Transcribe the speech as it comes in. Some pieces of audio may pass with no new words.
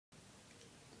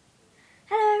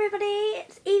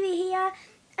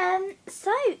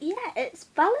yeah, it's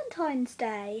Valentine's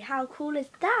Day. How cool is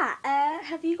that?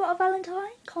 Have you got a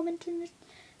Valentine? Comment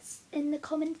in the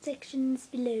comment sections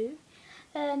below.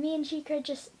 Me and Chica are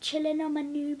just chilling on my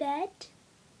new bed.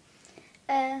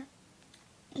 Yeah,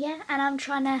 and I'm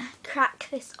trying to crack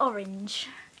this orange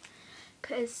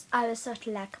because I was sort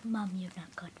of like, Mum, you've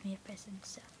not got me a present,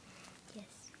 so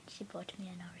yes, she bought me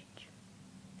an orange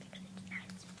because it's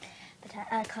nice. But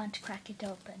I can't crack it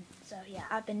open, so yeah,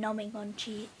 I've been nomming on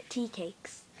tea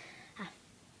cakes.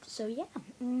 So yeah,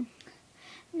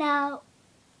 now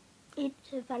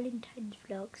it's a Valentine's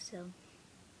vlog, so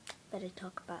better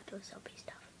talk about all soppy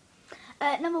stuff.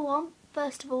 Number one,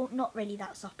 first of all, not really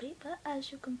that soppy, but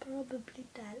as you can probably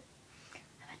tell,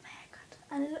 I had my hair cut,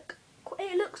 and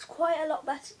it looks quite a lot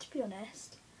better, to be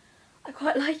honest. I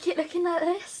quite like it looking like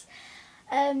this.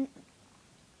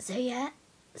 So yeah,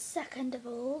 second of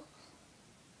all,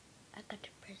 I got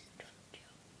a present from Joe.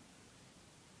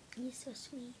 He's so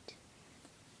sweet.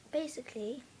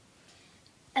 Basically,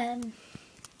 one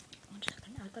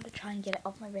second, I've got to try and get it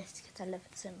off my wrist because I love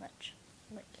it so much.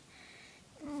 Like,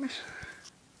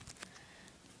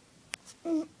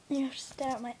 you have to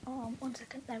stare at my arm. 1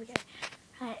 second, there we go.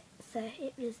 Right, so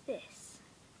it was this.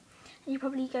 And you're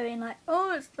probably going like,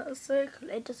 oh, it's not a circle.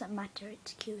 It doesn't matter,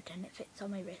 it's cute and it fits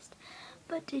on my wrist.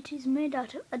 But it is made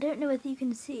out of, I don't know whether you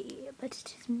can see, but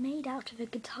it is made out of a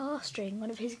guitar string, one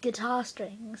of his guitar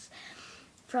strings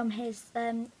from his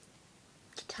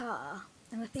guitar.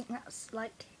 And I think that's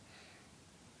like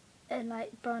a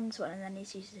bronze one, and then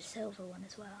he's used a silver one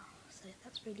as well. So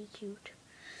that's really cute.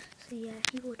 So yeah,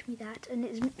 he bought me that, and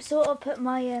it's sort of put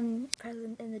my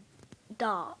present in the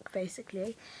dark,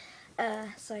 basically.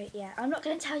 So yeah, I'm not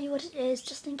going to tell you what it is,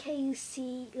 just in case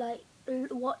he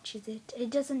watches it. It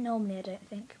doesn't normally, I don't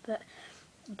think, but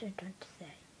I don't want to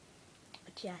say.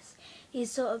 But yes,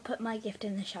 he's sort of put my gift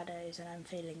in the shadows, and I'm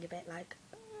feeling a bit like,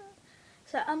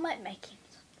 so I might make him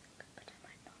something, but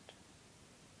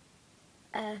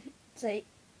I might not. So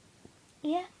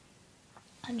yeah,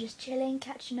 I'm just chilling,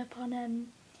 catching up on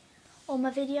all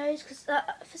my videos, because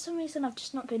for some reason I've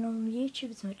just not been on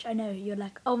YouTube as much. I know, you're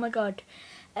like, oh my god.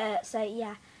 So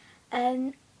yeah,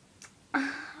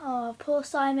 oh, poor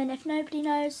Simon. If nobody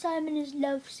knows, Simon is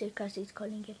lovesick, as he's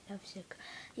calling it, lovesick.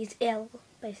 He's ill,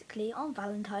 basically, on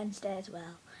Valentine's Day as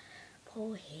well.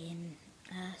 Poor him.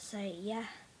 So yeah,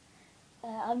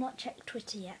 I've not checked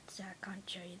Twitter yet, so I can't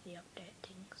show you the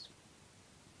updatings.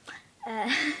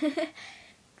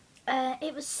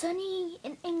 It was sunny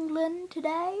in England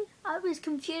today. I was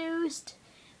confused.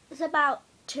 It was about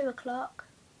 2 o'clock.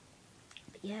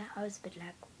 But yeah, I was a bit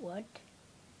like, what?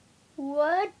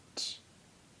 What?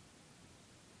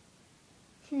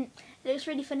 It looks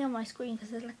really funny on my screen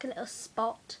because there's like a little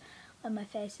spot on my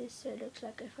faces, so it looks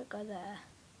like if I go there.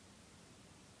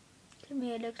 To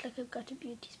me it looks like I've got a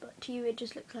beauty spot. To you it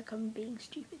just looks like I'm being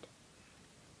stupid.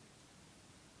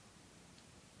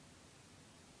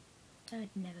 I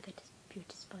would never get a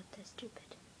beauty spot, they're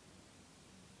stupid.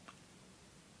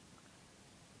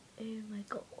 Oh my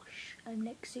gosh, I'm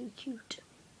like so cute.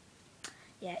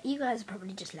 Yeah, you guys are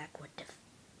probably just like, what the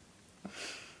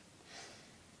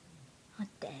what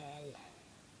the hell?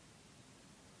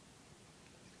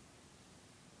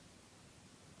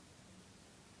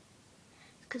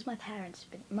 It's because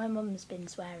my mum's been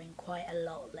swearing quite a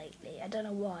lot lately. I don't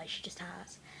know why, she just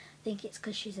has. I think it's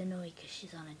because she's annoyed because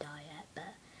she's on a diet,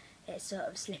 but it's sort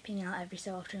of slipping out every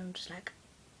so often. I'm just like,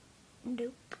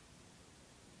 nope.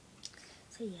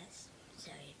 So yes,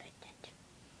 sorry about that.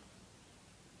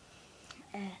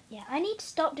 Yeah, I need to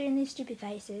stop doing these stupid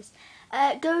faces.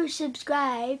 Go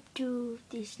subscribe to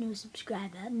this new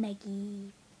subscriber,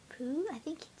 Maggie Poo. I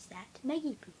think it's that,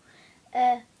 Maggie Poo.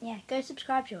 Yeah, go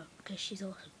subscribe to her because she's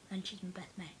awesome and she's my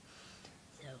best mate.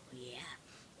 So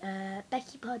yeah,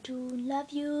 Becky Partoon,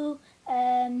 love you.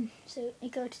 So you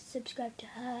go to subscribe to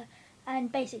her, and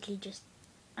basically just,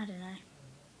 I don't know.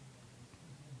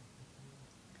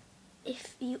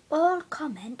 If you all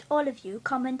comment, all of you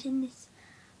comment in this.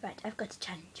 Right, I've got a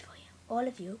challenge for you. All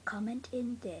of you comment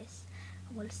in this,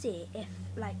 and we'll see if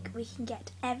we can get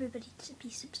everybody to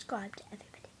be subscribed to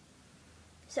everybody.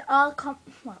 So I'll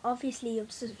well, obviously you'll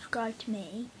subscribe to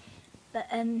me,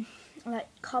 but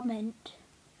comment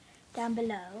down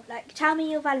below. Tell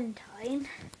me your Valentine,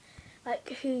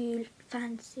 who you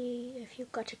fancy, if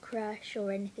you've got a crush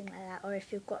or anything like that, or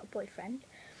if you've got a boyfriend.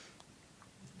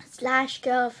 /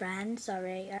 girlfriend,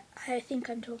 sorry, I think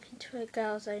I'm talking to a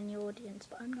girls only audience,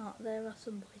 but I'm not. There are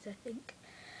some boys, I think.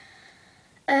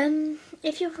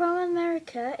 If you're from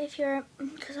America,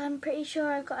 because I'm pretty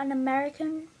sure I've got an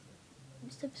American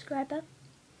subscriber.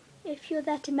 If you're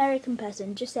that American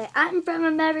person, just say, I'm from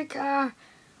America,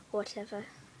 whatever.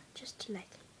 just to like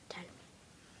tell me.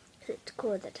 Because it's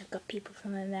cool that I've got people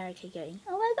from America going,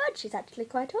 oh my god, she's actually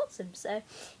quite awesome. So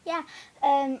yeah,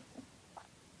 so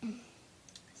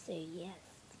yes.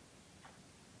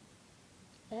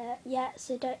 Yeah,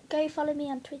 so don't go follow me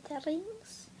on Twitter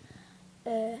rings.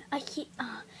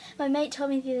 My mate told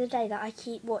me the other day that I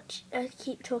keep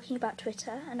talking about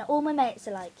Twitter, and all my mates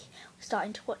are like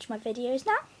starting to watch my videos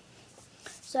now.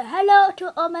 So hello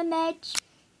to all my mates.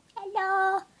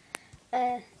 Hello.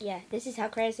 Yeah, this is how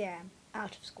crazy I am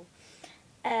out of school.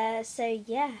 So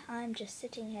yeah, I'm just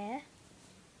sitting here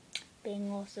being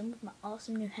awesome with my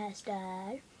awesome new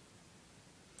hairstyle,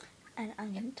 and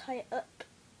I'm gonna tie it up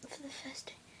for the first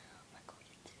day.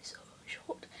 So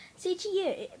short. See, to you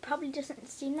it probably doesn't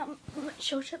seem that much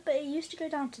shorter, but it used to go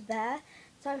down to there,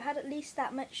 so I've had at least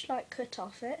that much like cut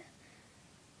off it,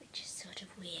 which is sort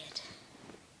of weird.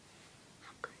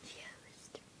 I'm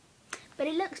confused, but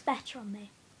it looks better on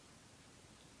me.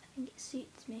 I think it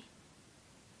suits me.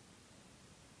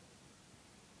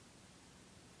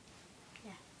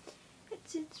 Yeah, it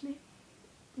suits me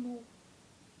more.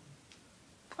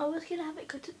 I was gonna have it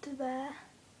cut up to there,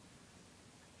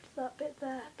 to that bit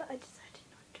there, but I decided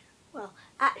not to. Well,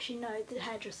 actually no, the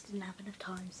hairdresser didn't have enough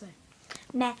time, so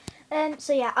nah.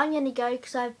 So yeah, I'm gonna go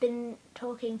because I've been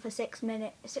talking for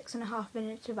 6.5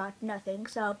 minutes about nothing.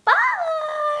 So bye.